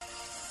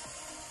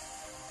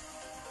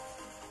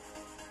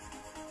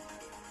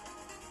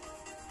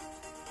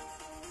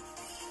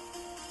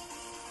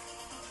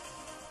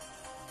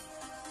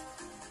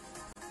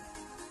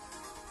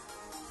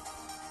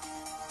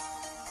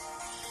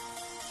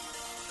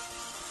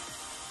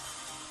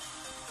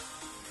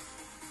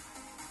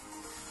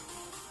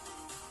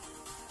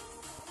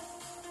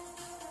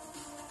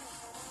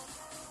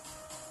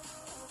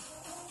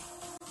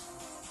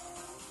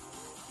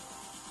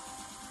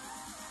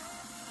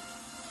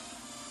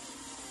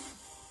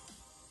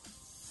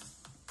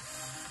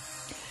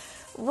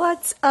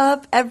What's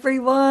up,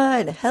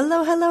 everyone?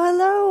 Hello, hello,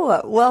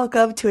 hello.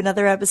 Welcome to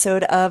another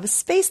episode of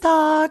Space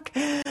Talk.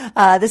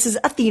 This is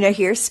Athena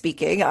here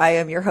speaking. I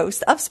am your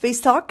host of Space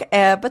Talk,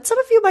 but some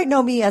of you might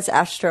know me as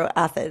Astro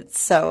Athens.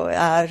 So,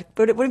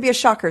 but it wouldn't be a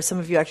shocker. Some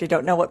of you actually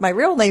don't know what my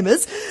real name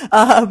is.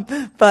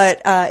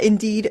 But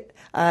indeed,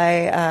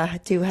 I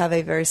do have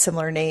a very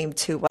similar name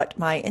to what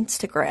my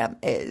Instagram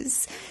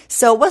is.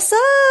 So what's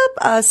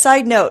up?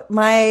 Side note,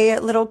 my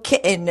little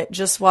kitten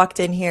just walked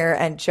in here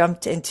and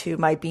jumped into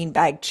my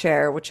beanbag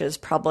chair, which is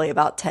probably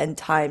about 10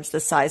 times the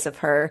size of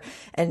her.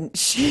 And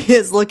she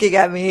is looking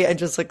at me and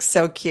just looks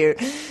so cute.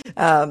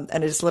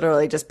 And is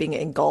literally just being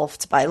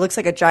engulfed by, it looks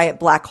like a giant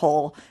black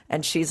hole.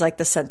 And she's like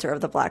the center of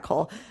the black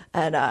hole.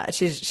 And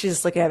she's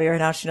just looking at me right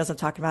now. She knows I'm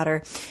talking about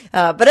her.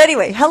 But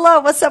anyway,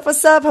 hello, what's up,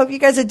 what's up? Hope you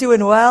guys are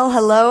doing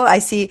well. Hello, I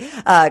see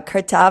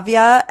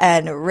Kartavia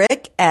and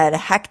Rick and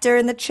Hector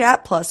in the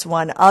chat, plus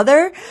one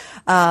other.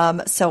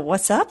 So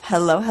what's up?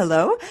 Hello,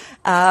 hello.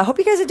 Hope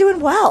you guys are doing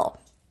well.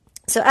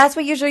 So as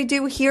we usually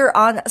do here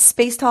on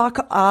Space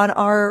Talk on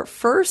our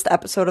first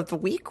episode of the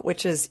week,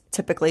 which is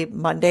typically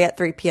Monday at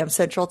 3 p.m.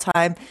 Central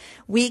Time,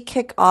 we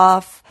kick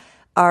off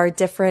our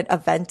different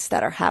events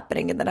that are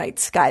happening in the night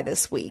sky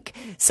this week.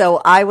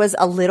 So I was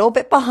a little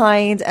bit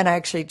behind and I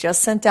actually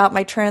just sent out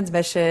my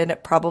transmission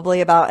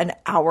probably about an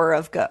hour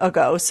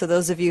ago. So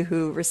those of you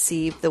who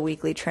received the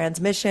weekly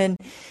transmission,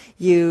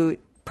 you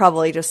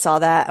probably just saw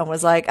that and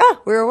was like,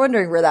 we were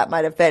wondering where that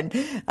might have been.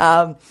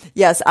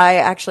 Yes, I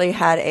actually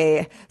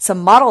had some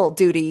model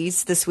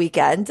duties this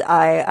weekend.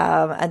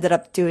 I ended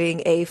up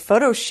doing a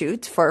photo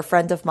shoot for a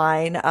friend of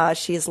mine.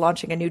 She is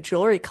launching a new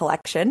jewelry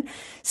collection.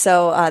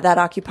 So that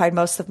occupied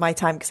most of my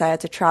time because I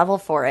had to travel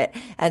for it.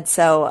 And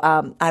so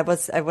I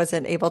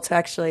wasn't able to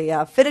actually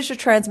finish a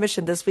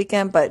transmission this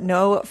weekend, but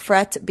no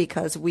fret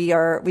because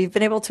we've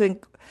been able to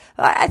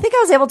I think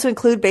I was able to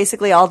include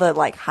basically all the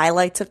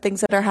highlights of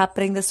things that are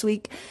happening this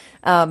week.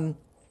 And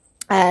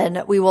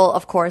we will,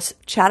 of course,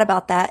 chat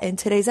about that in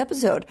today's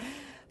episode.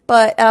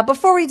 But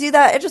before we do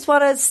that, I just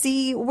want to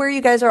see where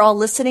you guys are all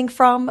listening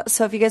from.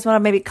 So if you guys want to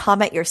maybe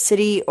comment your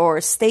city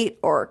or state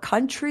or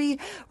country,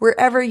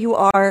 wherever you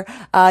are,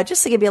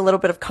 just to give you a little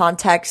bit of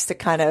context to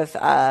kind of,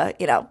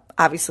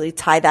 obviously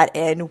tie that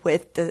in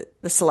with the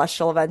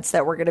celestial events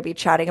that we're going to be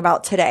chatting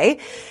about today.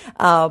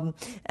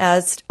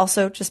 As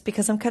also just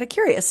because I'm kind of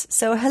curious.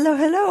 So hello,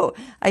 hello.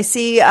 I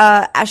see,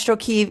 Astro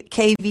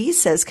KV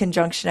says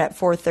conjunction at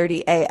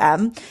 4:30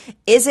 a.m.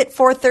 Is it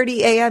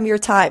 4:30 a.m. your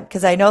time?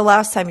 Because I know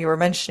last time you were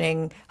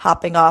mentioning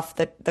hopping off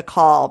the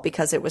call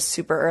because it was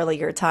super early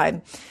your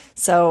time.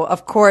 So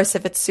of course,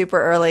 if it's super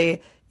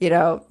early,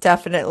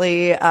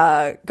 definitely,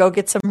 go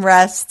get some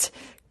rest.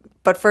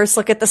 But first,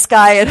 look at the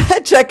sky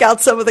and check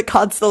out some of the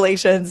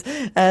constellations,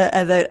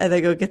 and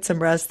then go get some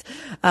rest.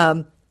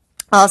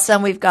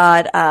 Awesome. We've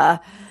got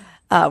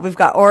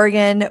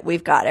Oregon,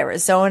 we've got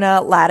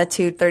Arizona,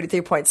 latitude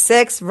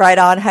 33.6. Right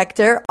on,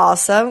 Hector.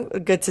 Awesome.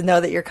 Good to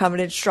know that you're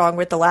coming in strong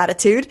with the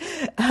latitude.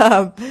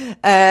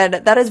 And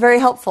that is very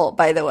helpful,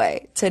 by the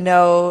way, to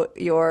know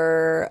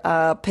your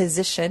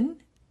position.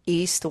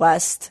 East,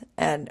 west,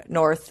 and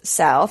north,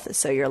 south,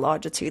 so your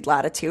longitude,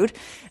 latitude,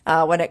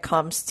 when it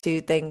comes to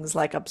things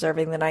like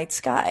observing the night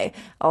sky.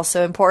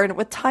 Also important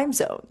with time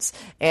zones.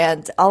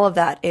 And all of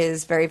that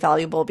is very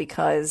valuable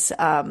because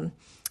a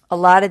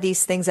lot of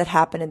these things that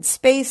happen in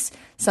space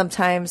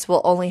sometimes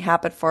will only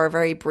happen for a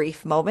very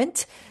brief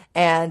moment.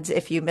 And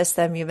if you miss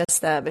them, you miss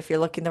them. If you're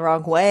looking the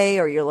wrong way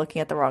or you're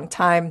looking at the wrong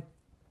time,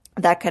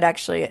 that could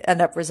actually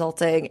end up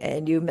resulting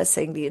in you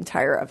missing the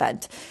entire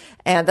event.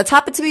 And that's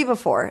happened to me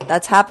before.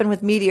 That's happened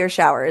with meteor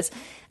showers.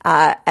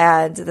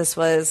 And this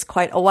was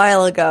quite a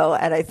while ago.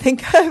 And I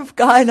think I've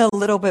gotten a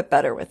little bit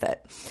better with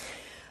it.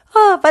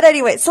 But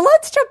anyway, so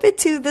let's jump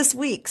into this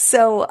week.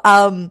 So,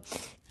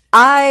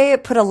 I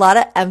put a lot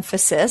of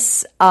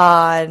emphasis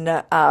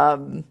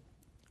on,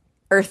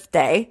 Earth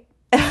Day,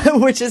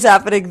 which is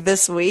happening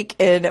this week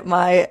in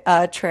my,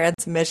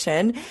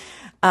 transmission.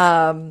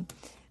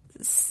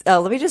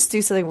 Let me just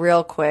do something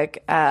real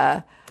quick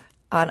on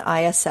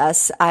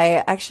ISS.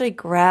 I actually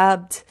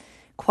grabbed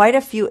quite a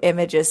few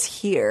images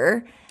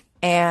here,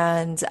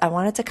 and I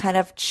wanted to kind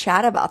of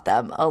chat about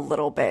them a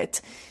little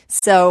bit.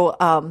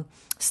 So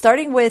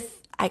starting with,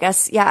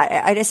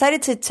 I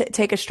decided to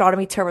take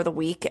astronomy term of the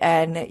week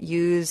and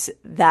use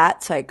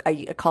that. So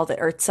I called it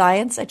Earth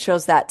Science. I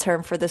chose that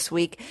term for this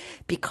week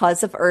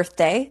because of Earth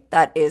Day.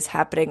 That is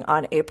happening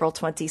on April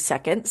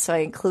 22nd. So I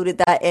included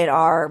that in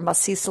our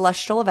must-see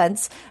celestial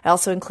events. I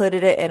also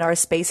included it in our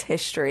space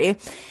history.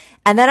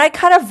 And then I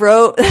kind of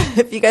wrote,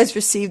 if you guys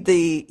received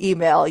the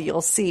email,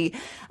 you'll see,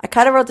 I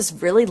kind of wrote this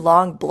really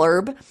long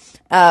blurb,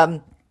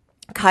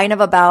 kind of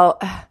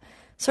about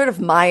sort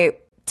of my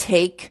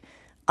take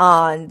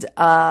on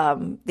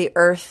the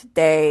Earth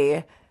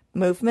Day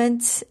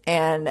movement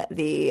and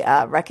the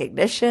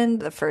recognition,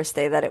 the first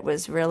day that it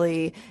was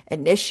really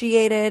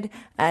initiated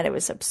and it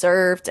was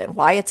observed and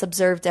why it's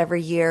observed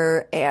every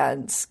year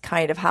and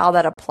kind of how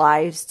that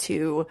applies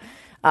to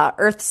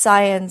earth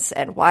science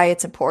and why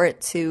it's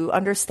important to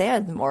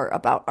understand more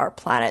about our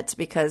planet.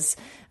 Because,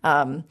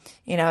 I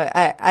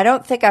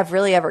don't think I've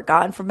really ever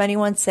gotten from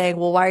anyone saying,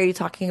 well, why are you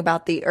talking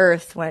about the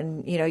earth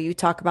when, you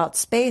talk about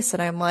space?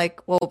 And I'm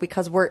like, well,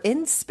 because we're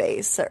in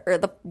space, or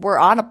we're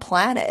on a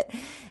planet.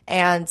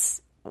 And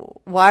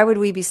why would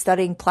we be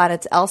studying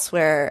planets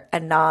elsewhere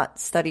and not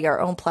study our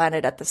own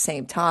planet at the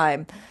same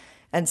time?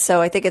 And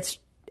so I think it's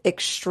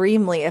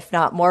extremely, if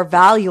not more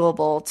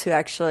valuable, to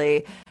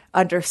actually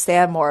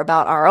understand more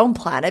about our own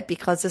planet,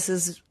 because this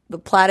is the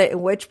planet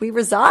in which we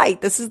reside.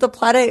 This is the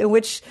planet in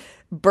which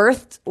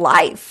birthed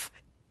life,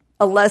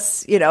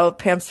 unless,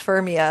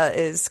 panspermia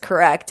is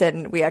correct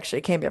and we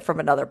actually came here from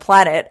another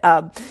planet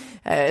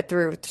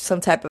through some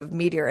type of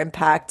meteor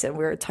impact, and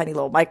we're tiny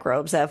little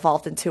microbes that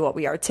evolved into what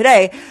we are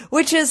today,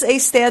 which is a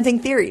standing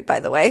theory, by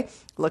the way.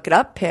 Look it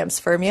up,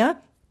 panspermia.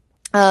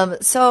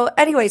 So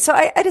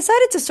I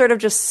decided to sort of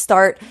just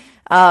start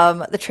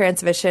the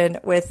transmission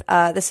with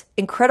this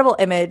incredible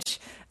image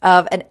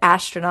of an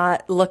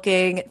astronaut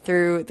looking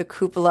through the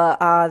cupola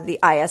on the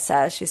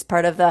ISS. She's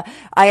part of the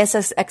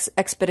ISS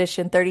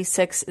Expedition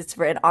 36. It's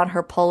written on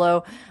her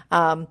polo.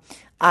 I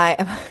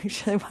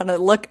actually want to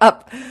look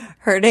up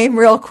her name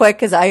real quick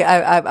because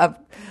I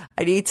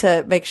need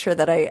to make sure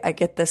that I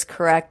get this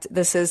correct.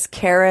 This is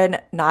Karen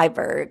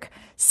Nyberg.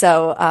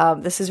 So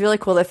this is really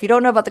cool. If you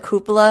don't know about the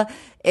cupola,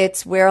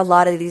 it's where a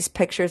lot of these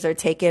pictures are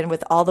taken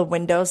with all the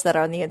windows that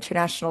are on the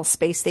International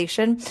Space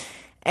Station.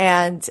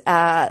 And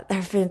there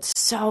have been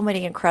so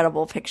many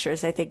incredible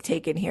pictures, I think,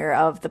 taken here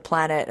of the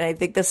planet. And I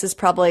think this is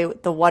probably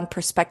the one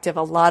perspective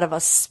a lot of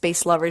us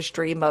space lovers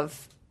dream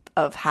of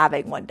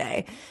having one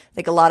day. I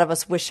think a lot of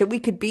us wish that we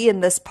could be in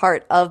this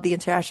part of the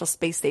International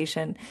Space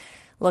Station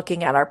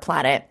looking at our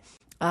planet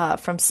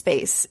from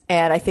space.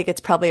 And I think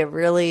it's probably a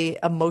really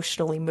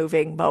emotionally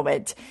moving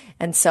moment.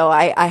 And so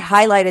I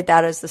highlighted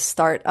that as the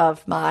start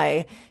of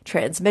my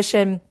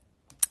transmission.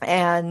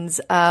 And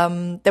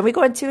then we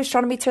go into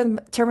astronomy term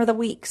of the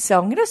week. So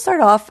I'm going to start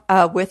off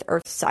with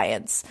Earth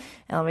science.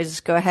 And let me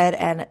just go ahead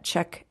and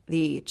check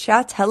the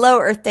chat. Hello,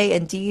 Earth Day.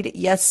 Indeed.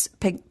 Yes,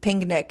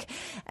 Pingnick.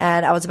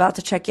 And I was about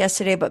to check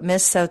yesterday, but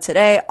missed. So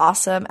today,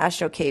 awesome.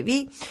 Astro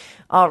KV.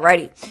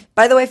 Alrighty.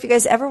 By the way, if you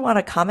guys ever want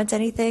to comment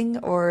anything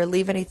or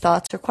leave any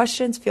thoughts or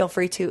questions, feel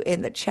free to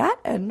in the chat.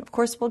 And of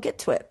course, we'll get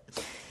to it.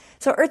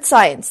 So Earth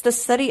science, the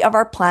study of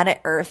our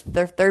planet Earth,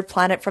 the third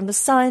planet from the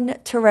sun,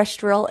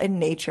 terrestrial in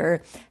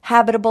nature,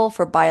 habitable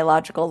for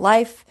biological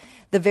life,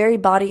 the very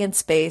body in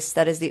space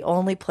that is the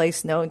only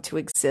place known to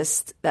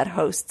exist that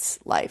hosts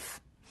life.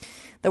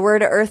 The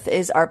word Earth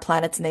is our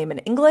planet's name in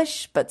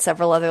English, but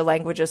several other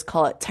languages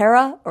call it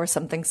Terra or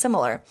something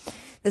similar.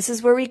 This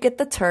is where we get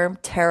the term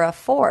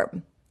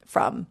terraform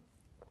from.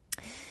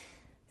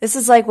 This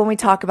is like when we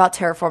talk about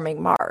terraforming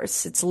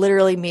Mars. It's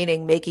literally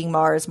meaning making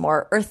Mars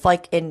more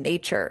Earth-like in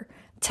nature.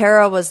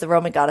 Terra was the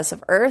Roman goddess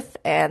of Earth,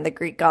 and the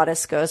Greek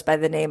goddess goes by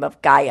the name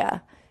of Gaia.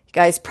 You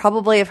guys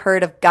probably have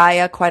heard of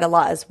Gaia quite a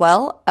lot as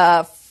well.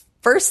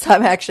 First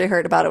time I actually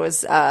heard about it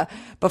was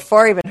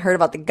before I even heard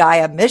about the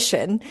Gaia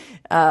mission,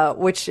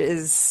 which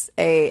is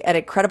an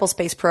incredible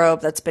space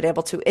probe that's been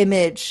able to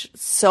image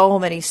so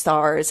many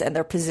stars and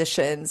their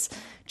positions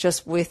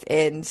just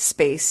within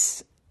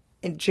space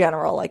in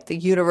general, like the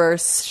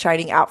universe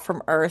shining out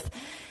from Earth.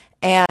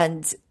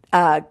 And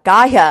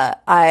Gaia,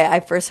 I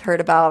first heard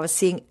about, I was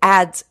seeing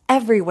ads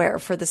everywhere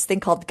for this thing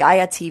called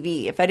Gaia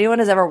TV. If anyone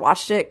has ever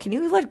watched it, can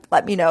you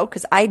let me know?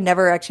 Because I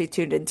never actually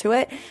tuned into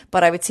it,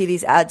 but I would see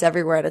these ads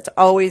everywhere. And it's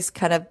always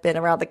kind of been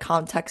around the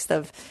context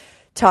of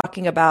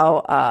talking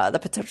about the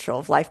potential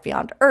of life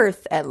beyond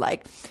Earth and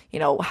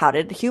how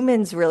did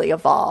humans really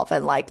evolve,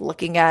 and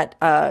looking at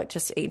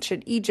just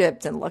ancient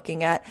Egypt and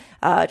looking at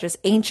just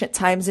ancient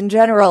times in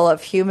general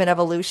of human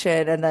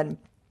evolution, and then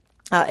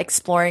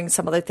exploring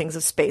some other things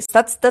of space.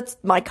 That's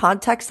my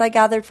context I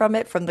gathered from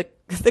it, from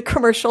the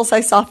commercials I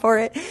saw for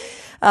it.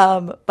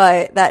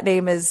 But that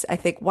name is, I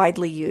think,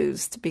 widely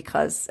used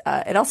because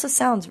it also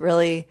sounds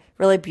really,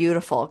 really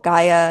beautiful.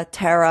 Gaia,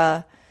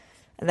 Terra,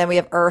 and then we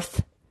have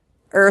Earth.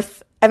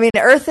 I mean,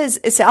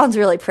 it sounds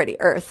really pretty,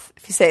 Earth,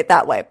 if you say it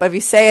that way. But if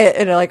you say it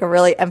in a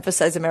really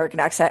emphasized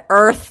American accent,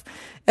 Earth,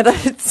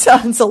 it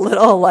sounds a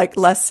little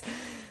less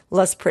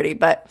pretty,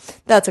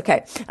 but that's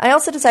okay. I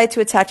also decided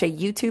to attach a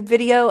YouTube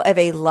video of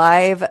a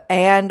live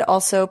and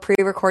also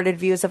pre-recorded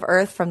views of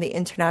Earth from the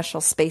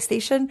International Space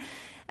Station.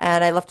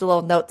 And I left a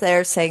little note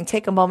there saying,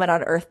 take a moment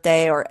on Earth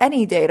Day or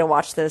any day to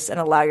watch this and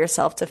allow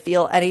yourself to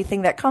feel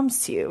anything that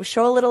comes to you.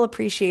 Show a little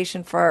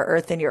appreciation for our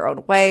Earth in your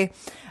own way.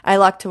 I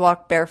like to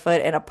walk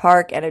barefoot in a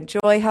park and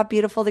enjoy how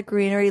beautiful the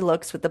greenery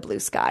looks with the blue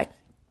sky.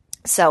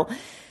 So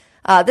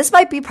this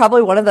might be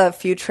probably one of the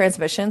few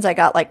transmissions I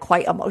got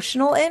quite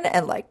emotional in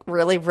and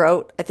really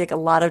wrote, I think, a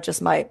lot of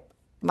just my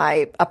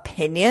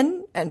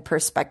opinion and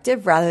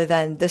perspective rather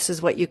than this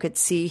is what you could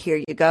see, here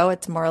you go.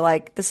 It's more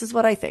like this is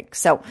what I think.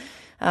 So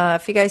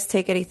if you guys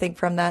take anything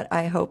from that,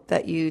 I hope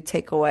that you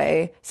take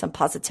away some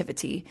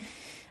positivity.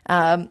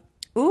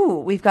 Ooh,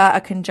 we've got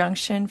a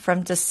conjunction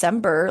from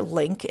December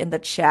link in the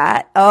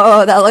chat.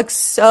 Oh, that looks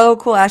so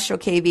cool, Astro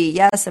KB.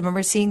 Yes, I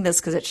remember seeing this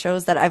because it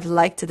shows that I've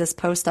liked this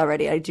post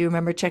already. I do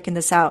remember checking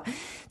this out.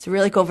 It's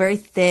really cool, very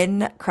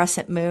thin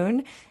crescent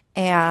moon.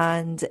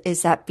 And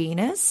is that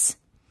Venus?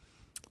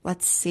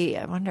 Let's see.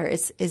 I wonder,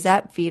 is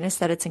that Venus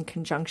that it's in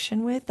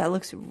conjunction with? That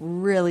looks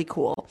really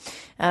cool.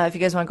 If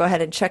you guys want to go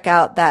ahead and check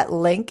out that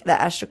link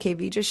that Astro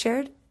KV just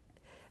shared,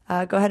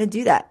 go ahead and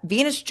do that.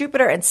 Venus,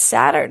 Jupiter, and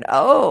Saturn.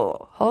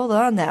 Oh, hold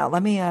on now.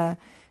 Let me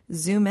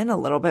zoom in a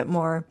little bit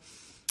more.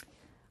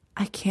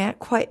 I can't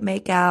quite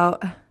make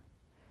out.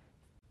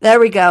 There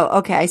we go.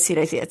 Okay, I see it.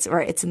 I see it. It's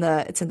right. It's in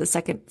the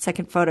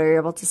second photo. You're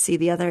able to see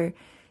the other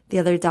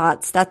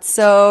dots. That's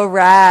so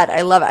rad.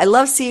 I love it. I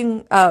love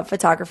seeing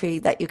photography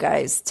that you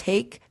guys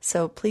take.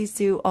 So please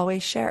do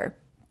always share.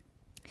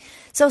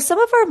 So some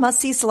of our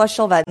must-see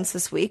celestial events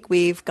this week,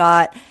 we've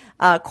got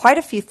quite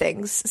a few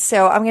things.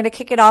 So I'm going to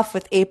kick it off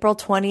with April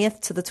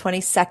 20th to the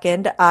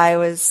 22nd. I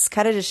was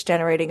kind of just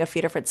generating a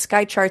few different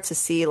sky charts to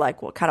see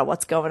like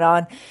what's going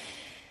on.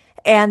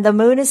 And the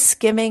moon is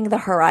skimming the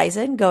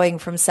horizon, going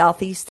from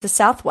southeast to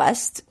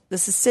southwest.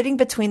 This is sitting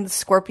between the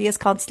Scorpius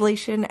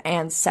constellation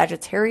and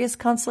Sagittarius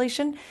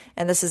constellation.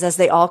 And this is as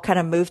they all kind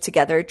of move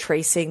together,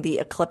 tracing the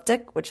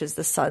ecliptic, which is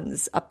the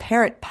sun's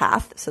apparent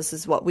path. So this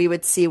is what we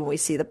would see when we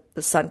see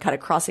the sun kind of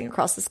crossing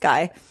across the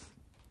sky.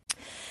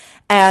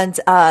 And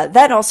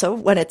then also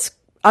when it's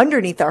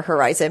underneath our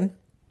horizon,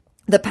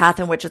 the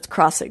path in which it's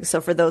crossing. So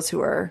for those who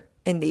are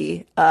in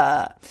the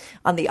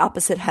on the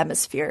opposite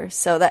hemisphere.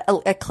 So that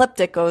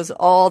ecliptic goes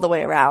all the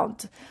way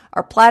around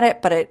our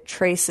planet, but it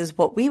traces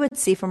what we would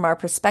see from our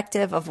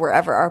perspective of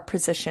wherever our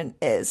position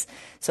is.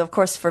 So of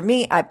course, for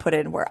me, I put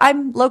in where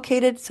I'm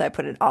located. So I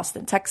put in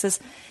Austin, Texas,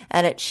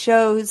 and it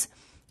shows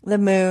the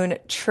moon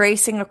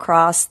tracing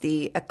across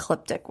the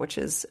ecliptic, which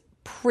is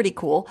pretty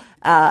cool.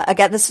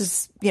 Again, this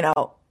is,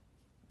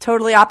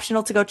 totally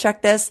optional to go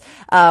check this.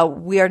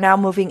 We are now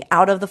moving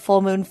out of the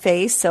full moon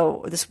phase.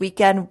 So this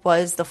weekend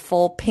was the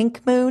full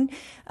pink moon.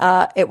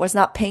 It was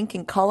not pink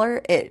in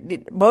color.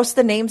 Most of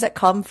the names that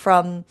come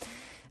from,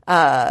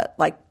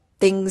 like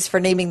things for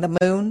naming the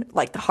moon,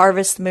 like the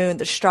harvest moon,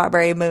 the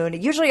strawberry moon,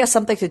 it usually has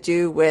something to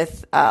do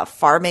with,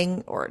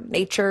 farming or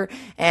nature.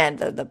 And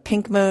the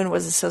pink moon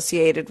was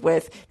associated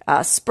with,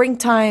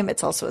 springtime.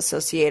 It's also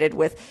associated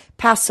with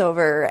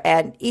Passover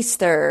and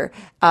Easter,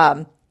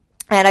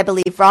 and I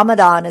believe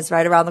Ramadan is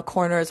right around the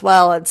corner as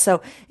well. And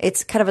so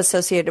it's kind of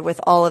associated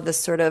with all of this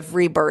sort of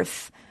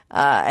rebirth.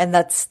 And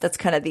that's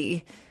kind of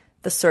the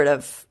sort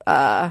of,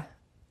 I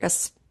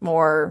guess,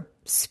 more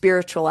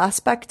spiritual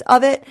aspect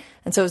of it.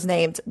 And so it was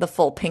named the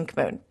full pink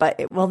moon, but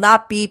it will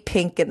not be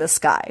pink in the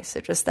sky. So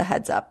just a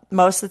heads up.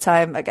 Most of the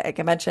time, like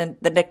I mentioned,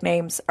 the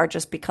nicknames are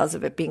just because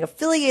of it being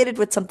affiliated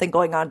with something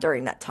going on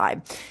during that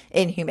time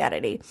in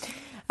humanity.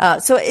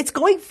 So it's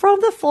going from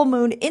the full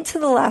moon into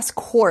the last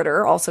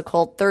quarter, also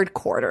called third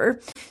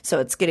quarter. So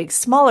it's getting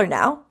smaller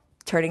now,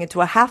 turning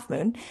into a half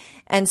moon.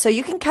 And so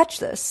you can catch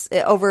this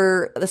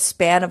over the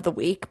span of the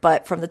week,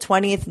 but from the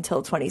 20th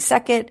until the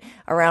 22nd,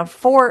 around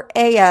 4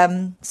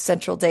 a.m.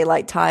 Central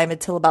Daylight Time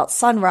until about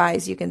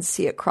sunrise, you can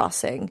see it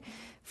crossing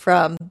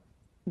from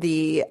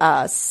the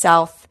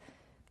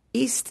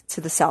southeast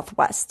to the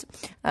southwest.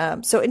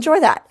 So enjoy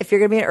that if you're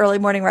going to be an early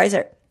morning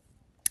riser.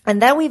 And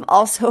then we've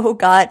also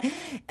got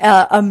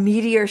a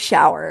meteor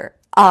shower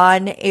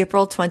on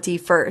April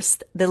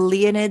 21st, the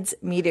Leonids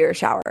meteor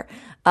shower.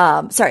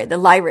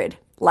 The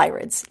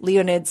Lyrids.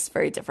 Leonids,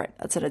 very different.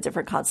 That's in a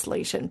different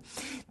constellation.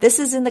 This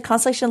is in the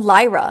constellation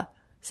Lyra,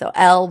 so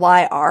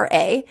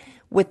Lyra,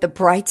 with the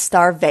bright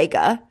star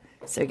Vega.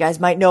 So you guys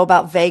might know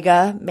about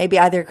Vega, maybe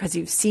either because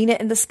you've seen it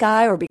in the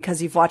sky or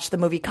because you've watched the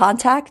movie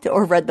Contact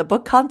or read the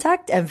book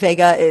Contact. And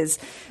Vega is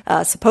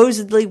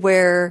supposedly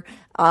where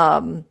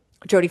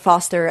Jodie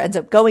Foster ends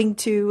up going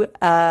to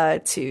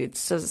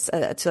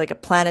like a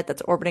planet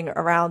that's orbiting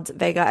around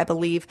Vega, I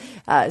believe,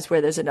 is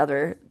where there's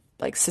another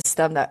like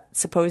system that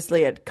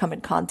supposedly had come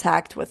in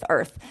contact with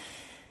Earth.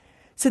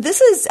 So this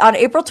is on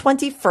April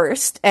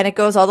 21st, and it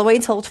goes all the way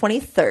until the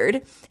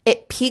 23rd.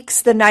 It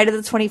peaks the night of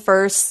the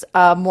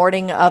 21st,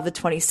 morning of the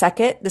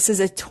 22nd. This is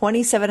a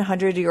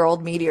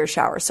 2,700-year-old meteor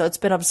shower. So it's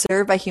been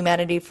observed by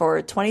humanity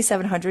for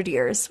 2,700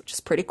 years, which is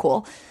pretty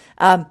cool.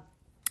 And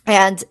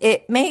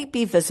it may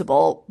be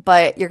visible,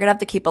 but you're going to have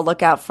to keep a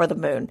lookout for the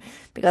moon,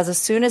 because as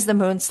soon as the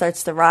moon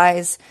starts to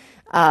rise,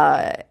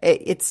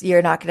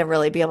 you're not going to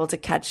really be able to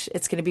catch.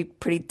 It's going to be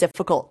pretty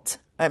difficult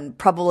and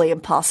probably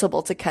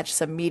impossible to catch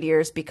some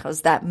meteors,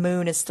 because that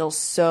moon is still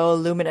so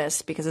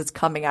luminous because it's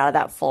coming out of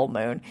that full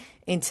moon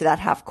into that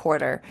half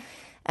quarter.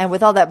 And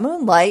with all that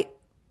moonlight,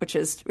 which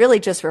is really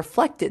just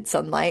reflected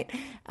sunlight,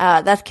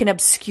 that can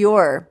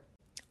obscure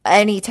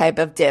any type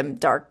of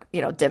dimmer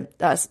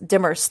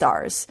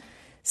stars.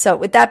 So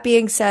with that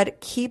being said,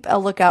 keep a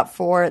lookout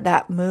for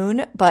that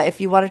moon. But if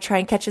you want to try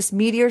and catch this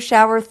meteor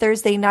shower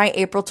Thursday night,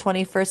 April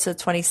 21st to the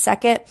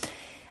 22nd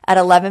at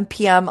 11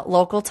 p.m.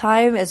 local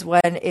time is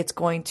when it's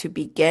going to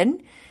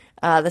begin.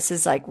 This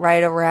is like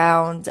right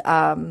around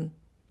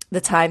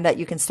the time that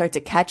you can start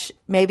to catch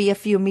maybe a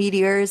few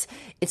meteors.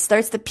 It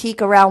starts to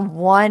peak around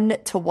 1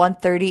 to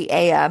 1:30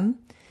 a.m.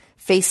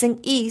 facing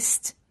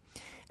east,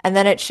 and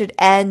then it should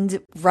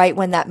end right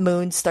when that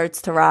moon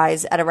starts to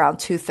rise at around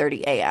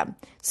 2:30 a.m.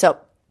 So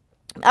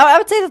I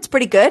would say that's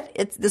pretty good.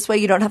 It's this way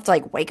you don't have to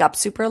like wake up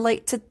super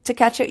late to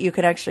catch it. You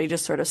can actually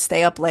just sort of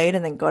stay up late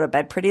and then go to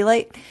bed pretty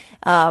late.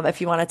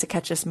 If you wanted to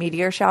catch this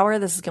meteor shower,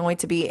 this is going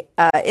to be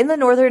in the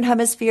northern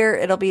hemisphere.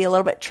 It'll be a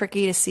little bit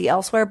tricky to see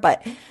elsewhere,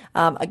 but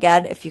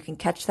again, if you can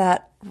catch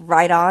that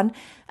right on.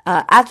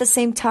 At the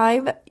same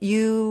time,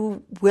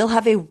 you will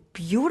have a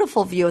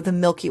beautiful view of the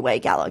Milky Way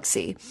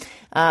galaxy.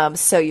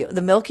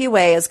 The Milky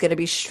Way is going to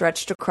be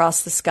stretched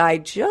across the sky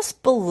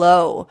just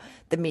below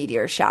the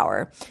meteor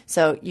shower.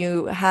 So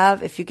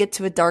if you get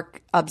to a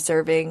dark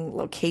observing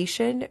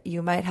location,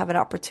 you might have an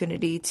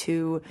opportunity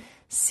to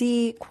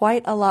see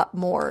quite a lot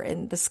more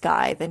in the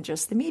sky than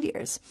just the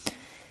meteors.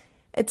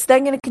 It's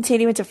then going to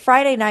continue into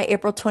Friday night,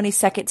 April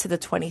 22nd to the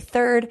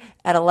 23rd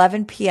at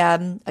 11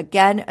 p.m.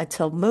 again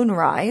until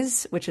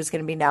moonrise, which is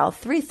going to be now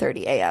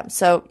 3:30 a.m.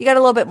 So you got a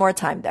little bit more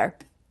time there.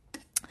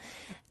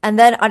 And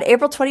then on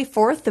April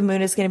 24th, the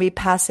moon is going to be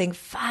passing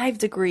 5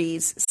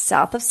 degrees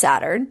south of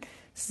Saturn.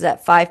 This is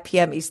at 5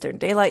 p.m. Eastern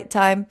Daylight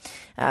Time.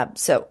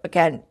 So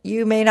again,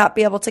 you may not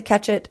be able to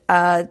catch it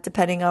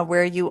depending on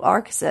where you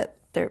are because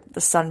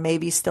the sun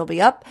may still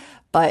be up.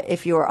 But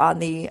if you're on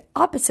the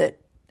opposite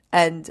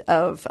end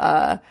of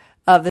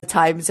the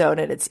time zone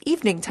and it's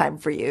evening time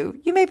for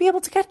you, you may be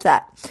able to catch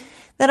that.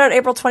 Then on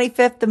April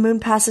 25th, the moon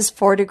passes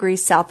 4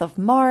 degrees south of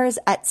Mars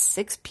at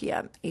 6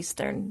 p.m.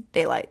 Eastern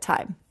Daylight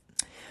Time.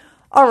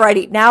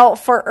 Alrighty, now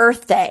for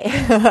Earth Day,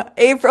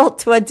 April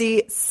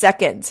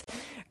 22nd.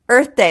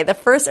 Earth Day. The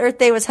first Earth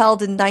Day was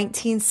held in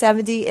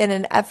 1970 in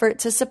an effort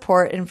to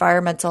support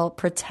environmental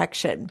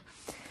protection.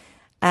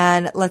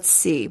 And let's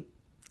see.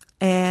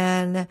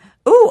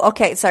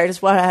 Okay. Sorry,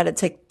 just wanted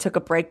to took a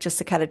break just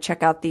to kind of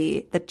check out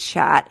the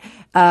chat.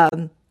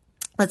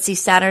 Let's see.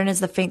 Saturn is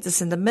the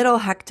faintest in the middle.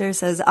 Hector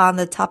says, on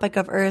the topic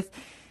of Earth,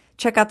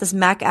 check out this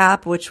Mac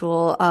app, which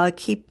will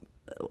keep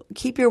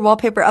your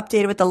wallpaper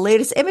updated with the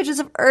latest images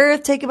of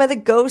Earth taken by the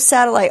GOES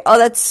satellite. Oh,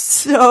 that's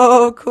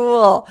so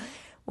cool.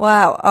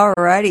 Wow.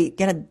 Alrighty.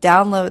 Gonna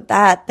download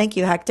that. Thank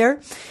you,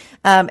 Hector.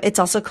 It's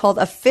also called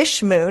a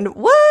fish moon.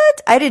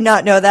 What? I did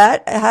not know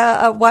that.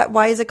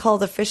 Why is it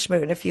called a fish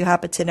moon if you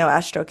happen to know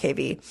Astro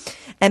KV?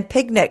 And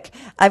picnic.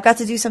 I've got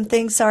to do some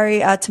things. Sorry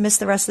to miss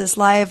the rest of this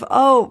live.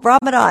 Oh,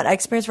 Ramadan. I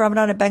experienced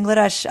Ramadan in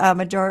Bangladesh.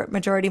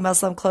 Majority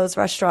Muslim closed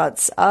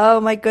restaurants. Oh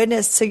my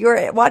goodness. So you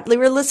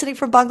were listening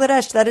from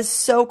Bangladesh. That is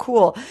so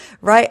cool.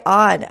 Right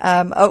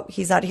on.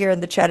 He's not here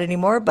in the chat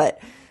anymore, but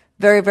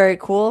very, very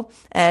cool.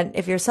 And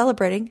if you're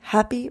celebrating,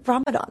 happy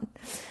Ramadan.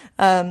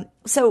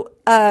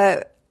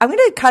 I'm going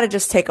to kind of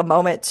just take a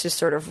moment to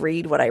sort of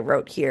read what I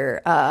wrote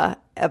here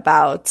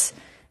about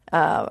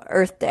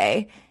Earth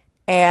Day.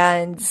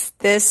 And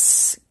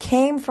this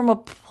came from a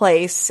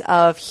place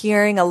of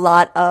hearing a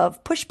lot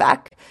of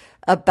pushback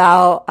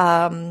about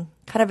kind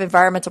of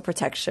environmental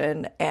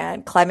protection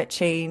and climate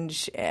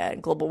change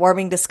and global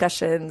warming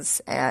discussions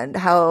and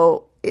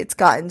how it's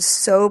gotten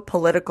so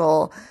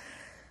political.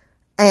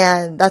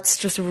 And that's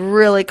just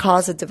really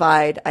caused a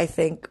divide, I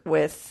think,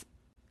 with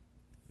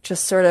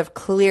just sort of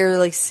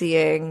clearly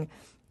seeing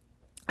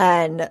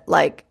and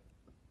like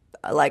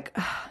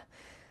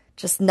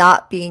just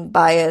not being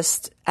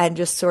biased and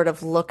just sort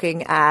of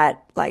looking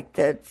at like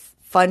the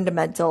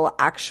fundamental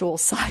actual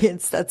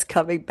science that's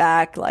coming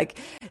back, like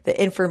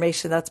the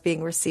information that's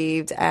being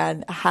received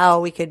and how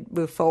we could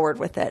move forward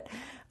with it.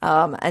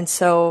 And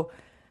so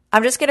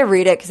I'm just going to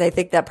read it because I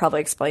think that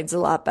probably explains a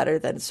lot better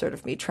than sort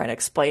of me trying to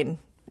explain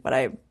what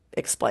I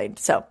explained.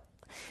 So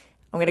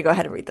I'm going to go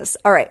ahead and read this.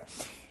 All right.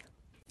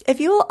 If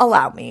you will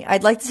allow me,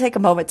 I'd like to take a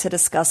moment to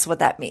discuss what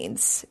that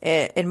means.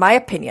 In my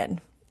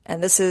opinion,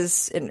 and this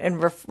is in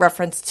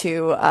reference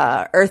to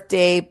Earth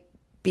Day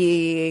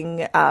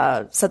being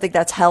something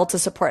that's held to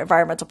support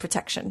environmental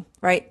protection,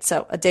 right?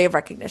 So a day of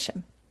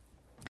recognition.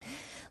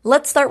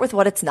 Let's start with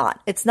what it's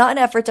not. It's not an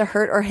effort to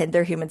hurt or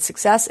hinder human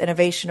success,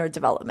 innovation, or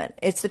development.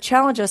 It's to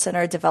challenge us in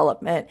our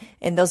development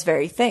in those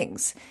very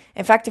things.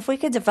 In fact, if we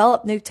can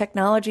develop new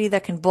technology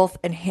that can both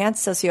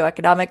enhance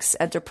socioeconomics,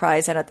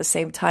 enterprise, and at the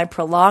same time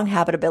prolong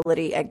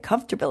habitability and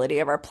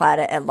comfortability of our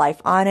planet and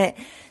life on it,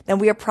 then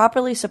we are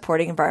properly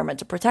supporting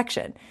environmental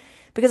protection.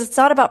 Because it's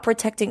not about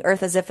protecting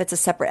Earth as if it's a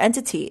separate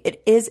entity.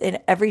 It is in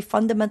every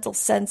fundamental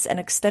sense an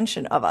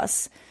extension of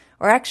us.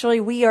 Or actually,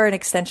 we are an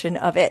extension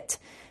of it.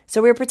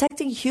 So we are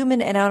protecting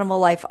human and animal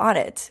life on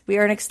it. We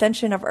are an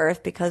extension of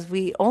Earth because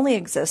we only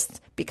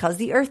exist because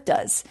the Earth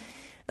does.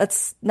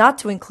 That's not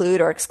to include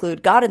or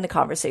exclude God in the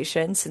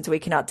conversation, since we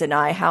cannot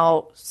deny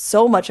how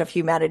so much of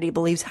humanity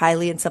believes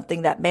highly in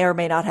something that may or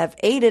may not have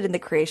aided in the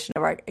creation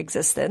of our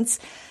existence.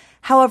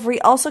 However, we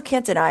also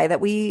can't deny that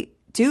we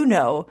do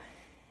know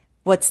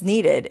what's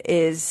needed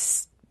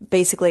is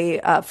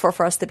basically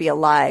for us to be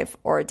alive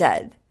or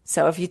dead.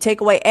 So if you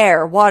take away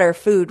air, water,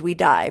 food, we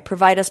die.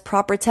 Provide us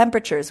proper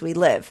temperatures, we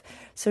live.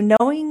 So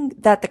knowing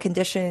that the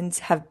conditions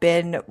have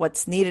been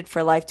what's needed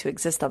for life to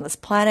exist on this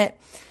planet,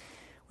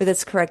 with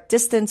its correct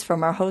distance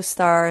from our host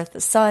star, the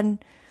sun,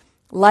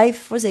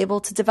 life was able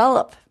to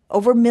develop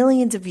over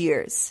millions of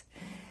years.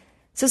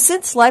 So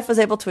since life was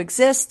able to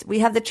exist, we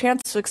have the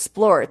chance to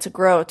explore, to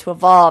grow, to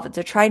evolve, and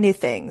to try new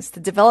things,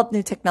 to develop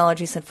new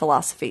technologies and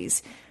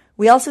philosophies.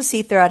 We also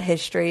see throughout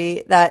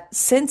history that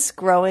since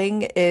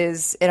growing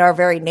is in our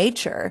very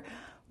nature,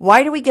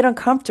 why do we get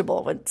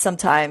uncomfortable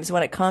sometimes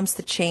when it comes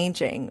to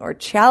changing or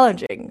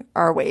challenging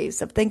our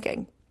ways of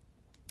thinking,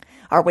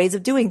 our ways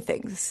of doing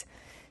things?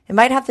 It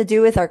might have to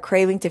do with our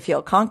craving to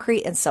feel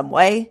concrete in some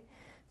way,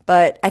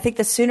 but I think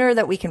the sooner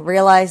that we can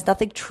realize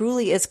nothing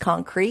truly is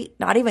concrete,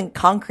 not even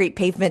concrete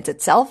pavement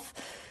itself,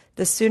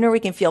 the sooner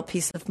we can feel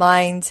peace of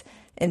mind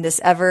in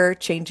this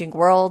ever-changing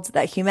world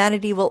that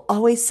humanity will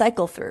always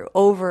cycle through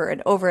over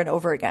and over and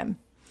over again.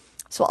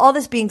 So all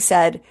this being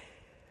said,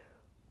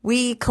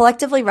 we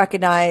collectively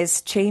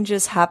recognize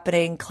changes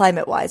happening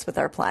climate-wise with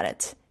our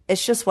planet.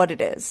 It's just what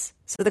it is.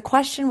 So the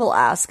question we'll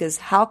ask is,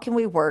 how can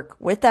we work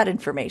with that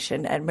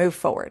information and move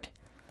forward?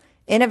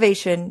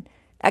 Innovation,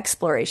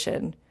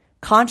 exploration,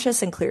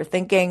 conscious and clear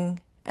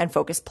thinking, and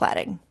focused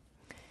planning.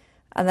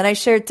 And then I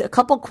shared a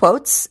couple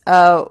quotes.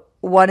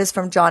 One is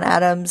from John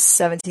Adams,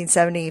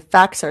 1770,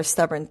 "Facts are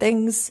stubborn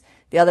things."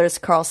 The other is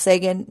Carl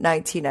Sagan,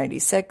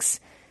 1996.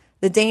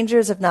 "The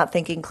dangers of not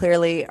thinking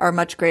clearly are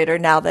much greater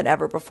now than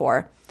ever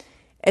before.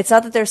 It's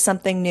not that there's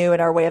something new in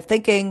our way of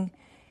thinking.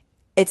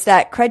 It's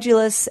that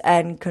credulous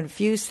and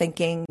confused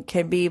thinking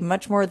can be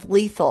much more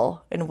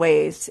lethal in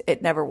ways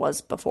it never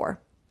was before."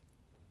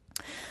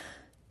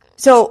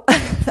 So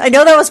I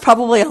know that was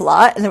probably a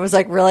lot and it was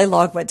like really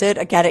long-winded.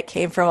 Again, it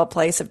came from a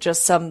place of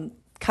just some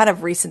kind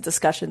of recent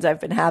discussions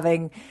I've been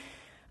having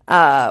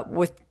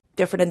with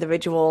different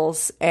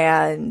individuals.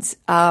 And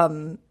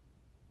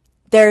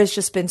there's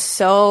just been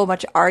so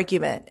much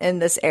argument in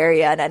this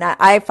area. And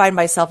I find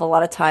myself a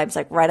lot of times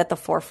like right at the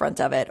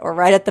forefront of it or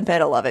right at the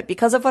middle of it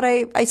because of what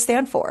I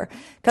stand for,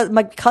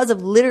 because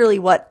of literally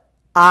what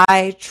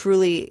I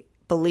truly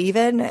believe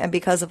in and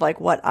because of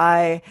like what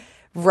I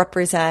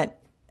represent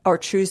or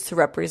choose to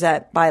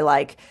represent by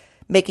like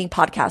making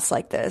podcasts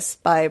like this,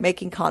 by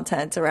making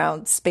content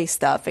around space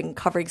stuff and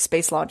covering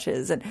space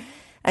launches.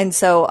 And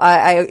so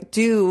I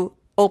do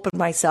open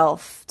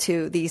myself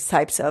to these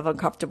types of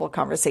uncomfortable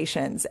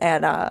conversations.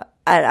 And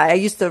I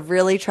used to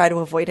really try to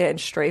avoid it and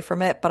stray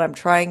from it, but I'm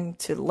trying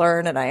to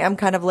learn, and I am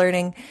kind of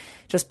learning,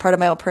 just part of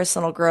my own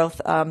personal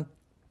growth,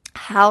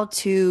 how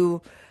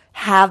to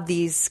have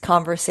these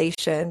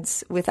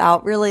conversations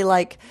without really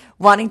like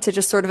wanting to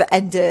just sort of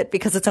end it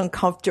because it's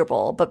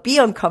uncomfortable, but be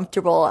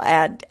uncomfortable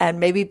and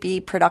maybe be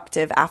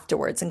productive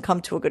afterwards and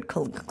come to a good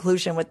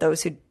conclusion with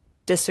those who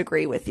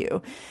disagree with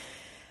you.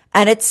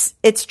 And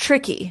it's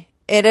tricky.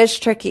 It is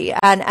tricky.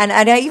 And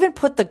I even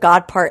put the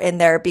God part in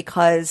there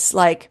because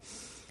like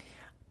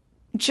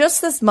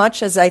just as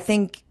much as I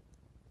think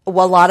a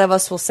lot of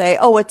us will say,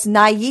 oh, it's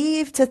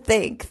naive to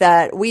think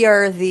that we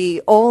are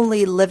the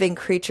only living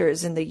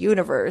creatures in the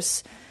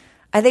universe.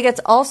 I think it's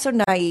also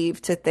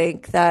naive to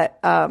think that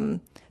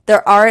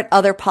there aren't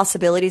other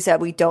possibilities that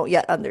we don't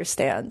yet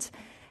understand.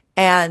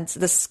 And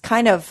this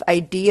kind of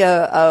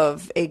idea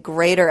of a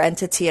greater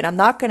entity, and I'm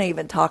not going to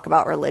even talk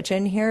about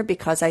religion here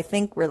because I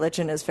think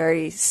religion is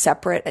very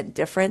separate and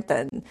different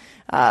than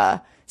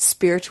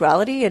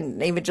spirituality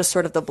and even just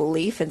sort of the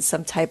belief in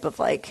some type of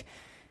like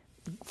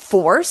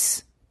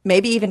force,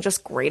 maybe even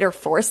just greater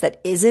force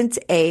that isn't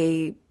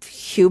a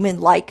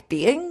human-like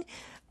being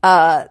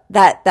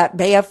that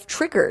may have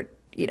triggered,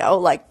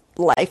 like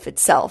life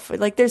itself.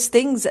 Like there's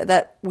things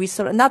that we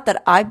sort of, not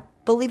that I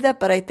believe that,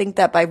 but I think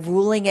that by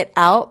ruling it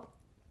out,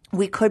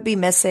 we could be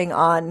missing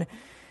on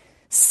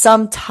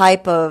some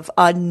type of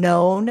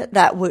unknown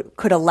that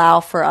could allow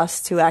for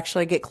us to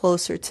actually get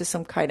closer to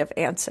some kind of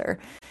answer.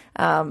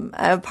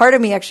 And part of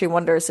me actually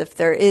wonders if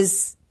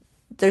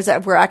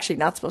we're actually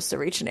not supposed to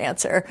reach an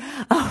answer,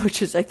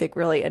 which is, I think,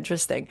 really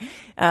interesting.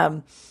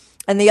 And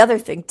the other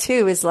thing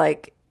too is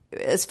like,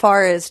 as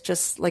far as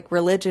just like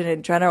religion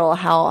in general,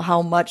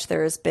 how much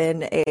there has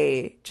been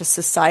a just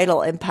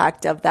societal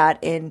impact of that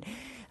in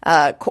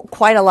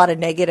quite a lot of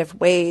negative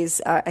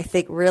ways, I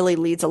think really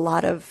leads a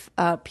lot of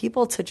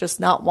people to just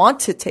not want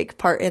to take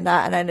part in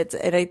that.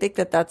 And I think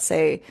that's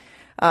a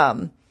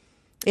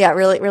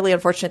really, really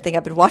unfortunate thing.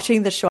 I've been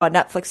watching the show on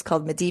Netflix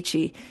called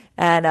Medici,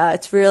 and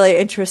it's really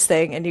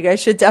interesting. And you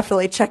guys should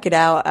definitely check it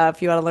out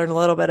if you want to learn a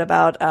little bit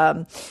about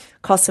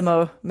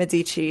Cosimo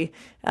Medici.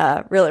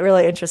 Really,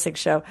 really interesting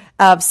show.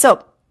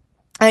 So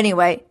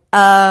anyway,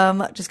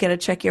 just gonna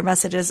check your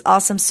messages.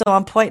 Awesome, so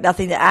on point.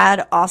 Nothing to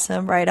add.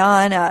 Awesome, right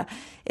on.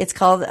 It's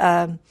called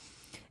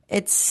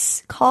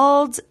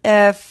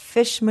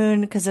Fish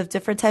Moon because of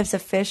different types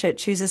of fish. It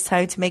chooses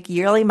time to make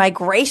yearly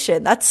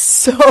migration. That's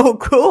so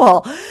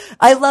cool.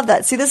 I love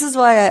that. See, this is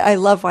why I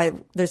love why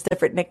there's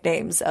different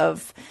nicknames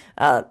of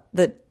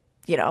the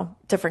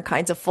different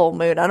kinds of full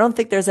moon. I don't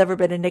think there's ever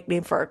been a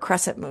nickname for a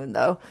crescent moon,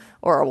 though,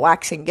 or a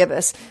waxing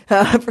gibbous.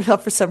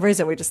 For some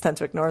reason, we just tend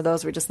to ignore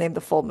those. We just name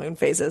the full moon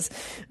phases.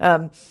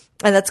 And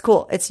that's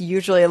cool. It's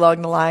usually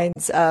along the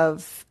lines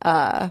of,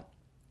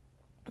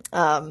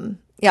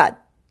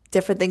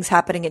 different things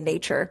happening in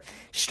nature.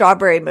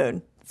 Strawberry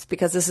moon. It's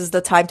because this is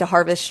the time to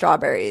harvest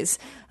strawberries.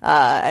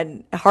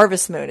 And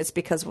harvest moon, it's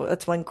because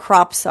it's when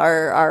crops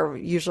are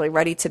usually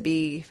ready to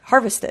be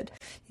harvested,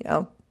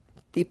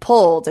 be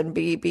pulled and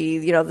be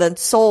then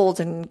sold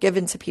and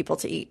given to people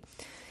to eat.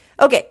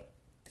 Okay.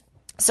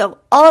 So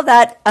all of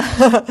that,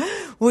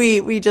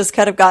 we just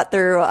kind of got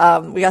through,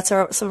 we got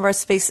some of our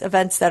space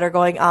events that are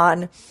going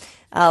on,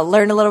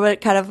 learn a little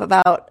bit kind of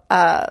about,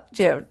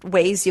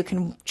 ways you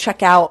can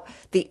check out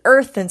the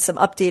Earth and some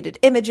updated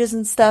images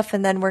and stuff.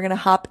 And then we're going to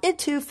hop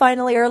into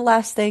finally our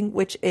last thing,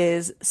 which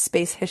is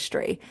space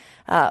history.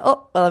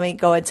 Let me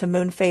go into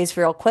moon phase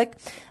real quick.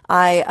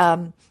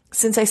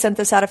 Since I sent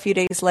this out a few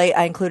days late,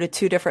 I included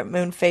 2 different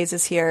moon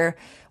phases here.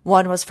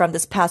 One was from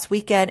this past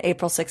weekend,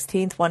 April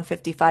 16th,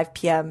 1:55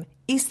 p.m.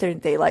 Eastern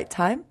Daylight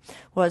Time,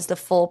 was the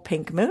full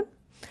pink moon.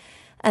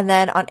 And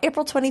then on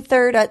April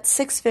 23rd at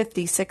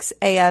 6:56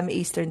 a.m.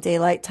 Eastern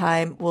Daylight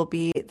Time will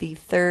be the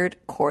third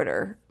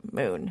quarter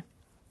moon.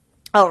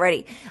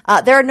 Alrighty.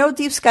 There are no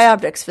deep sky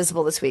objects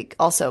visible this week.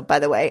 Also, by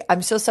the way,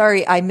 I'm so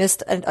sorry I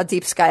missed a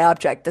deep sky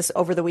object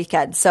over the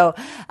weekend. So,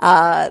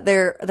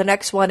 the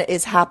next one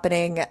is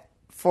happening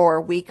for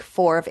week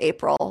 4 of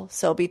April.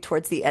 So it'll be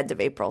towards the end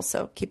of April.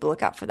 So keep a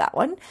lookout for that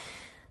one.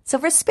 So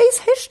for space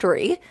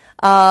history,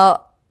 I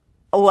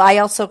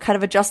also kind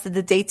of adjusted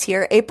the dates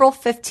here. April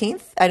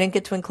 15th, I didn't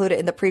get to include it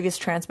in the previous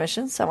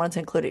transmission, so I wanted to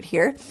include it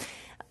here.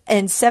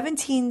 In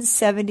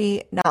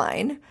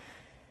 1779,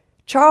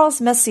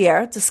 Charles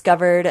Messier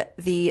discovered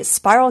the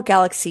spiral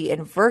galaxy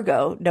in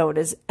Virgo known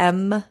as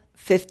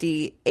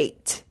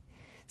M58.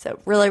 So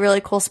really,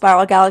 really cool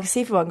spiral galaxy.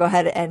 If you want to go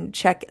ahead and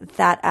check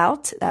that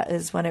out, that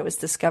is when it was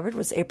discovered,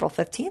 was April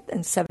 15th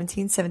in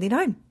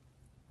 1779.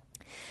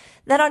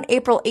 Then on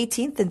April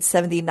 18th in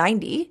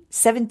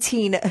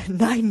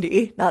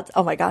 1790,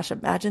 oh my gosh,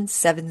 imagine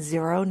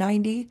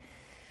 7090.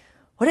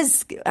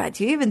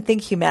 Do you even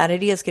think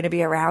humanity is going to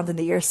be around in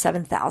the year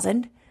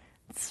 7000?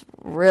 It's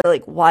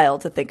really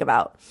wild to think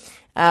about.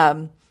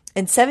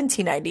 In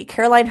 1790,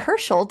 Caroline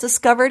Herschel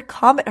discovered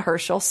Comet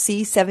Herschel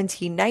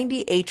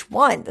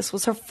C1790H1. This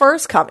was her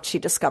first comet she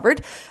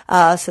discovered.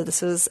 So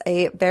this was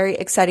a very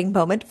exciting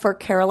moment for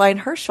Caroline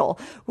Herschel.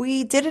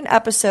 We did an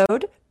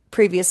episode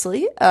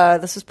previously,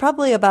 this was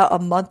probably about a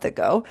month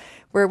ago,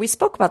 where we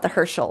spoke about the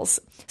Herschels.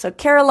 So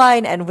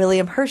Caroline and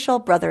William Herschel,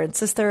 brother and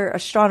sister,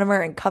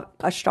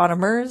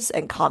 astronomers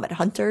and comet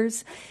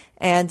hunters.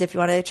 And if you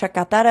want to check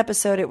out that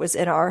episode, it was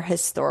in our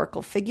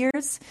historical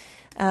figures.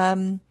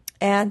 And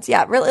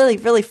yeah, really,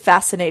 really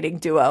fascinating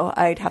duo,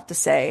 I'd have to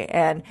say.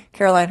 And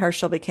Caroline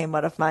Herschel became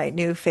one of my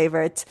new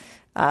favorite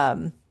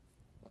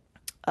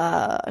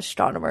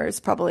astronomers,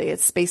 probably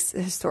space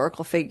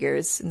historical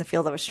figures in the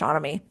field of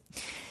astronomy.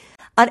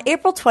 On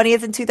April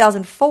 20th in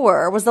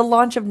 2004 was the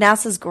launch of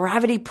NASA's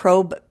Gravity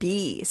Probe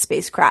B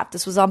spacecraft.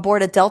 This was on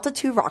board a Delta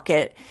II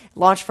rocket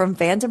launched from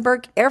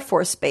Vandenberg Air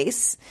Force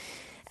Base.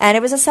 And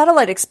it was a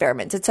satellite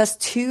experiment to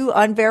test 2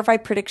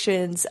 unverified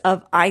predictions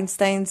of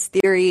Einstein's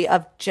theory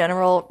of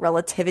general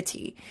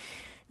relativity.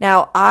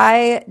 Now,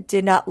 I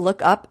did not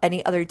look up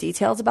any other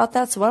details about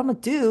that. So what I'm going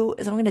to do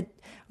is I'm going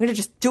to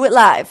just do it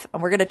live.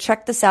 And we're going to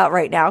check this out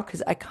right now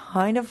because I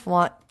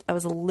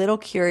was a little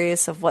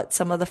curious of what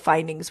some of the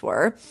findings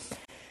were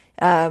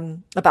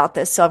about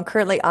this. So I'm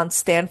currently on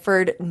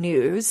Stanford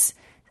News.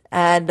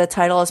 And the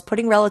title is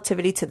Putting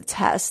Relativity to the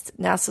Test.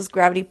 NASA's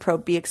Gravity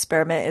Probe B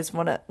experiment is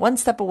one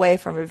step away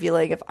from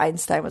revealing if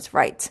Einstein was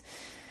right.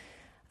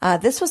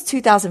 This was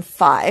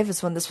 2005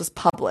 is when this was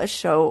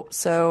published.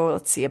 So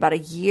let's see, about a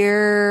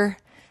year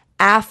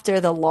after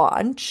the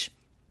launch,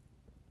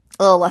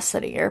 a little less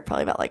than a year,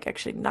 probably about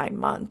actually 9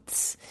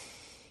 months.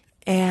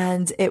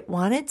 And it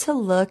wanted to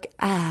look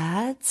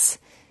at,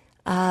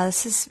 I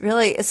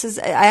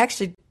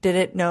actually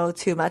didn't know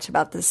too much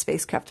about this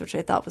spacecraft, which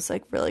I thought was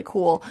really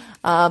cool.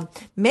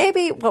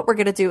 Maybe what we're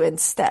going to do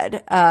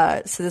instead,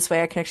 so this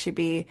way I can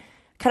actually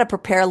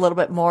prepare a little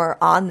bit more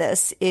on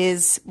this,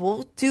 is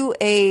we'll do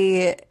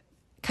a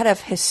kind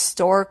of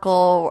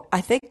historical,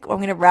 I think I'm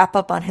going to wrap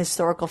up on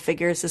historical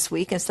figures this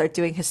week and start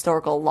doing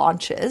historical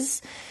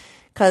launches.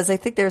 Because I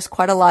think there's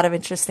quite a lot of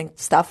interesting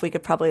stuff we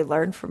could probably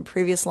learn from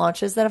previous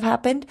launches that have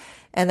happened,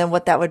 and then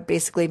what that would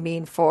basically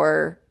mean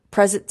for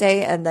present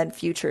day and then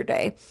future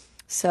day.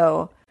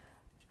 So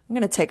I'm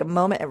going to take a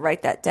moment and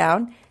write that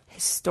down.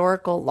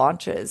 Historical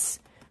launches.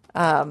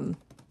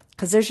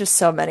 Because there's just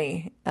so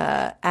many.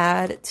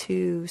 Add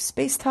to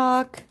Space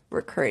Talk,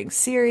 recurring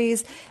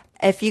series.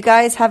 If you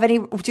guys have any,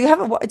 do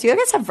you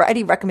guys have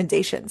any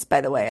recommendations,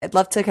 by the way? I'd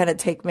love to kind of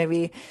take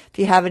maybe, if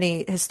you have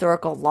any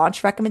historical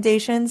launch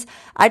recommendations,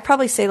 I'd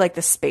probably say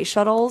the space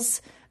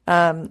shuttles,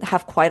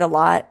 have quite a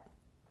lot.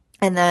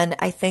 And then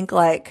I think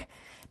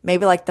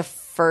maybe the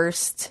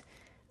first,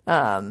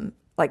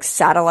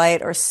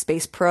 satellite or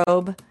space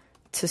probe,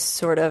 to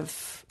sort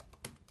of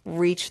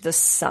reach the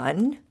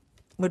sun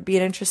would be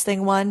an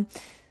interesting one.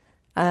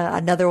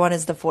 Another one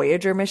is the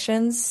Voyager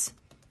missions.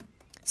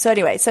 So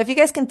anyway, so if you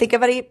guys can think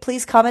of any,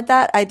 please comment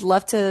that. I'd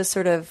love to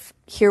sort of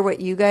hear what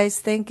you guys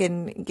think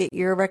and get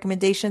your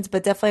recommendations.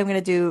 But definitely I'm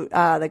going to do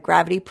the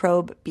Gravity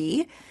Probe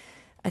B.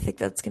 I think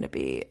that's going to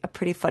be a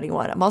pretty funny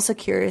one. I'm also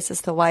curious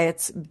as to why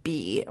it's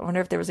B. I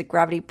wonder if there was a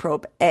Gravity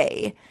Probe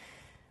A.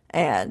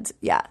 And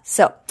yeah,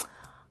 so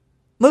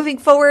moving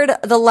forward,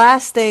 the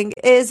last thing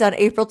is on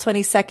April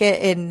 22nd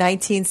in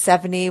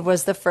 1970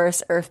 was the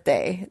first Earth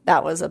Day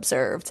that was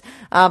observed.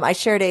 I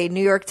shared a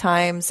New York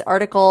Times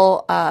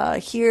article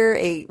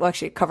here,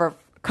 actually a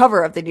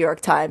cover of the New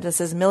York Times. It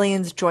says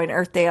millions join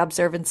Earth Day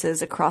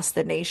observances across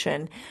the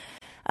nation.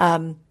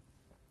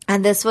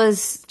 And this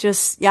was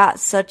just,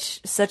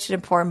 such an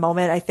important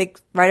moment. I think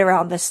right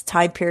around this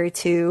time period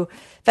too.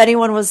 If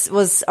anyone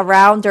was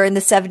around during the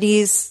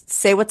 70s,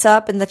 say what's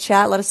up in the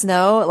chat. Let us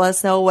know. Let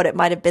us know what it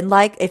might have been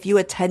like. If you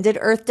attended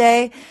Earth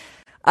Day,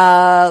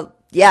 let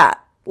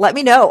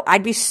me know.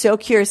 I'd be so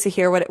curious to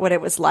hear what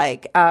it was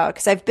like.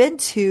 'Cause I've been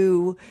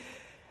to,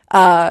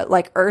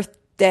 like Earth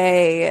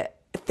Day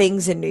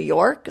things in New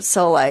York.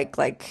 So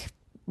like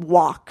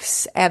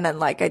walks, and then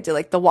like I do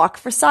like the walk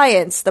for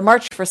science, the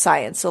march for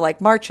science, so like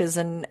marches,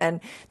 and they're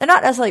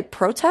not necessarily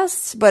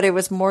protests, but it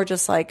was more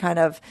just like kind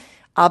of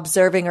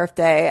observing Earth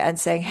Day and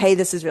saying, hey,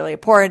 this is really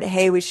important,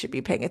 hey, we should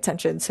be paying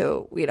attention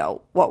to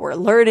what we're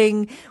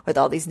learning with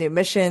all these new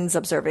missions,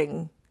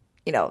 observing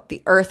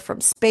the Earth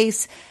from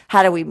space.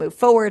 How do we move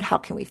forward? How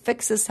can we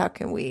fix this? How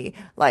can we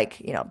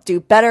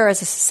do better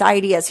as a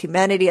society, as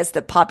humanity, as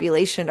the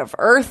population of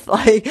Earth?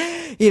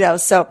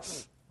 So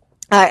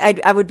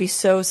I would be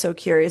so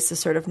curious to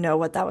sort of know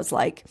what that was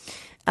like.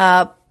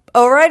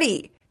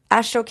 Alrighty,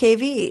 Astro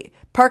KV,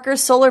 Parker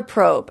Solar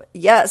Probe.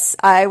 Yes,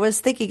 I was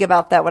thinking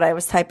about that when I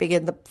was typing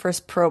in the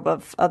first probe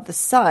of the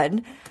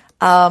sun.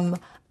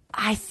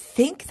 I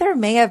think there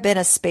may have been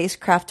a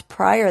spacecraft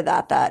prior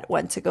that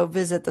went to go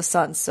visit the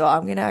sun. So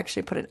I'm going to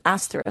actually put an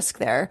asterisk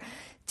there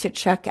to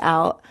check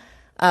out.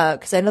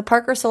 Because I know the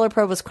Parker Solar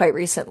Probe was quite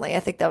recently. I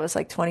think that was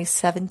like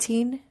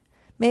 2017,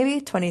 maybe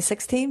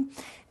 2016.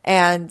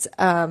 And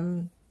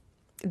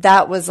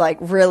that was like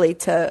really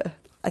to,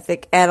 I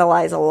think,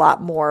 analyze a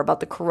lot more about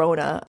the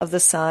corona of the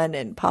sun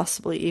and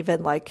possibly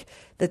even like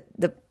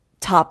the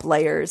top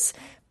layers.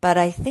 But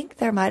I think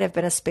there might have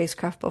been a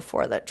spacecraft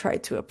before that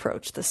tried to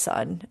approach the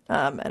sun.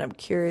 And I'm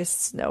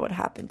curious to know what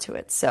happened to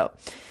it. So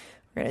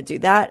we're going to do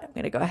that. I'm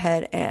going to go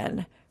ahead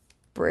and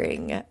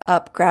bring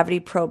up Gravity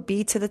Probe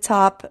B to the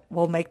top.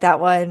 We'll make that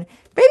one.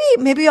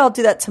 Maybe I'll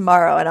do that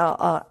tomorrow, and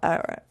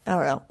I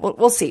don't know.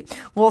 We'll see.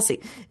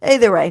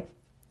 Either way.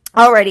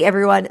 Alrighty,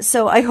 everyone.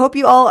 So I hope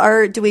you all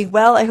are doing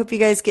well. I hope you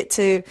guys get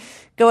to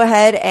go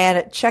ahead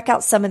and check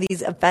out some of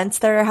these events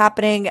that are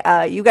happening.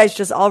 You guys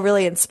just all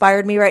really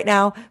inspired me right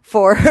now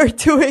for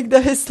doing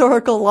the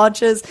historical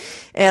launches.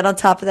 And on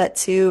top of that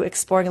too,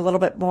 exploring a little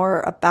bit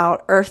more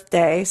about Earth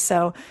Day.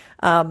 So,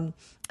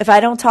 if I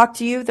don't talk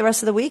to you the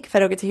rest of the week, if I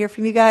don't get to hear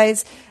from you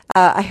guys,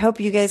 I hope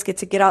you guys get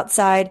to get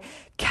outside,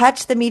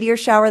 catch the meteor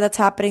shower that's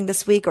happening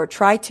this week, or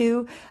try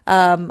to.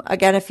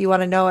 Again, if you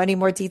want to know any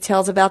more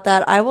details about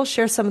that, I will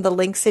share some of the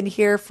links in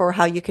here for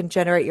how you can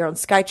generate your own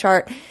sky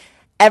chart.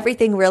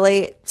 Everything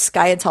really,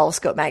 Sky and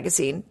Telescope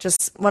magazine,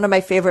 just one of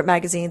my favorite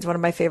magazines, one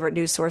of my favorite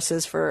news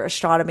sources for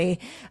astronomy.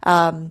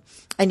 And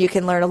you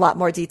can learn a lot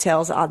more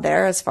details on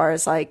there as far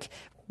as like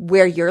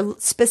where your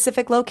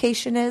specific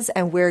location is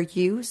and where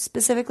you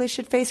specifically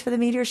should face for the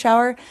meteor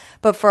shower.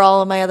 But for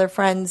all of my other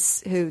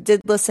friends who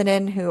did listen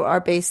in, who are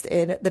based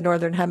in the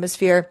Northern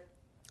Hemisphere,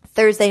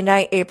 Thursday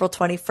night, April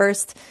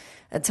 21st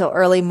until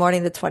early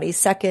morning, the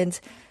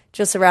 22nd,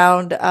 just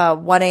around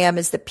 1 a.m.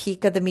 is the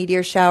peak of the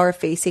meteor shower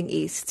facing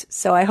east.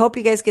 So I hope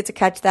you guys get to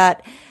catch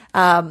that.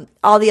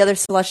 All the other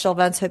celestial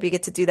events, hope you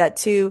get to do that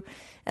too.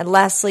 And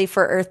lastly,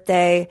 for Earth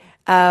Day,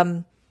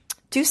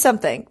 do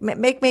something.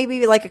 Make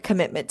maybe like a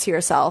commitment to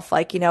yourself,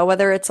 like,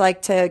 whether it's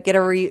like to get a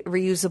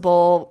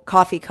reusable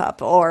coffee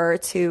cup, or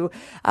to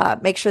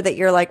make sure that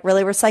you're like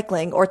really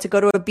recycling, or to go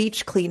to a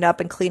beach cleanup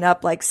and clean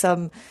up like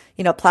some,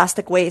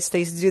 plastic waste. They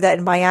used to do that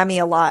in Miami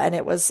a lot, and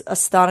it was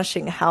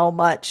astonishing how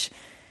much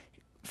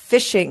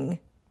fishing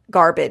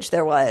garbage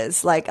there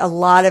was. Like a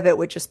lot of it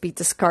would just be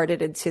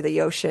discarded into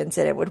the oceans,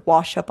 and it would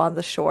wash up on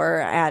the shore,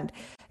 and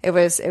it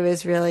was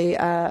really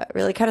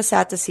kind of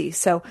sad to see.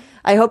 So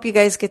I hope you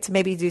guys get to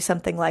maybe do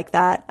something like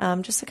that,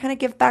 just to kind of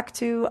give back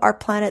to our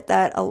planet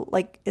that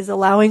is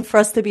allowing for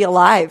us to be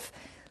alive,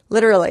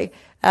 literally.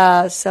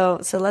 So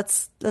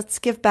let's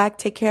give back,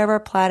 take care of our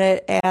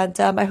planet, and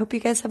I hope you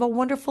guys have a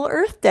wonderful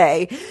Earth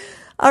Day.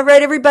 All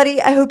right,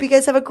 everybody. I hope you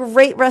guys have a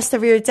great rest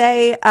of your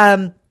day.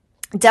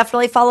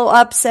 Definitely follow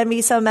up. Send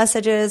me some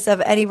messages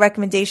of any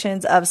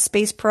recommendations of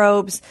space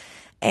probes.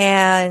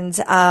 And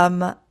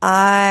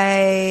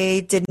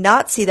I did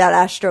not see that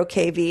Astro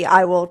KV.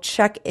 I will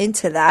check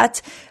into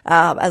that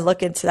and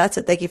look into that.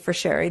 So thank you for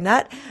sharing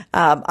that.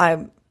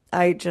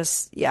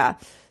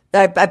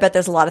 I bet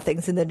there's a lot of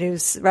things in the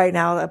news right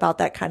now about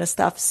that kind of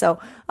stuff. So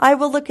I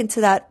will look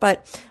into that.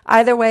 But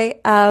either way,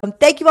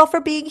 thank you all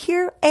for being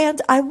here.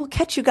 And I will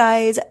catch you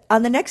guys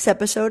on the next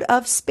episode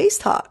of Space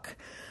Talk.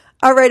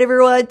 All right,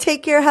 everyone.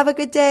 Take care. Have a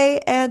good day.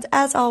 And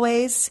as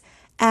always,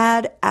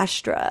 Ad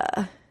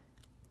Astra.